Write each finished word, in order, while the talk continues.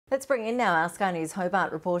Let's bring in now our Sky News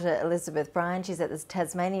Hobart reporter Elizabeth Bryan. She's at the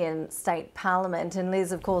Tasmanian State Parliament. And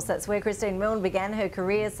Liz, of course, that's where Christine Milne began her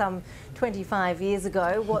career some 25 years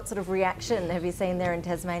ago. What sort of reaction have you seen there in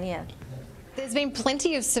Tasmania? There's been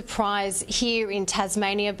plenty of surprise here in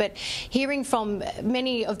Tasmania, but hearing from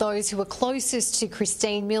many of those who are closest to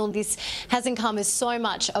Christine Milne, this hasn't come as so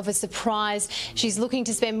much of a surprise. She's looking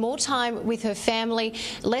to spend more time with her family,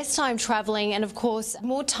 less time travelling, and of course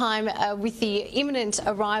more time with the imminent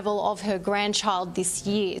arrival of her grandchild this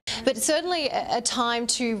year. But certainly a time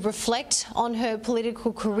to reflect on her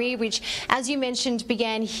political career, which, as you mentioned,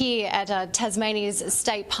 began here at Tasmania's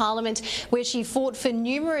State Parliament, where she fought for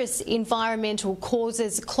numerous environmental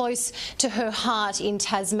causes close to her heart in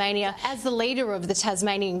Tasmania. As the leader of the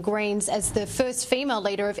Tasmanian Greens, as the first female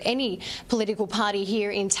leader of any political party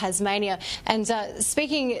here in Tasmania. And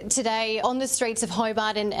speaking today on the streets of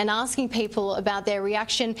Hobart and asking people about their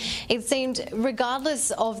reaction, it seemed,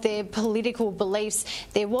 regardless of their political beliefs,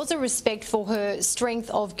 there was a respect for her strength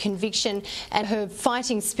of conviction and her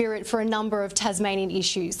fighting spirit for a number of Tasmanian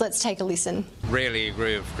issues. Let's take a listen. Rarely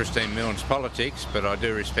agree with Christine Milne's politics, but I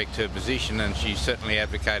do respect her position, and she certainly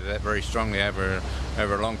advocated that very strongly over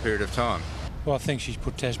a long period of time. Well, I think she's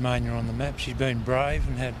put Tasmania on the map. She's been brave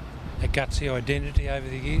and had a gutsy identity over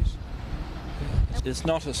the years. It's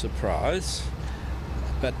not a surprise,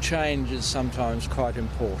 but change is sometimes quite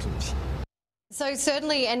important. So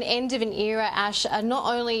certainly an end of an era, Ash, not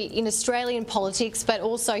only in Australian politics, but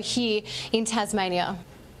also here in Tasmania.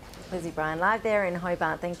 Lizzie Bryan, live there in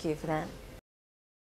Hobart. Thank you for that.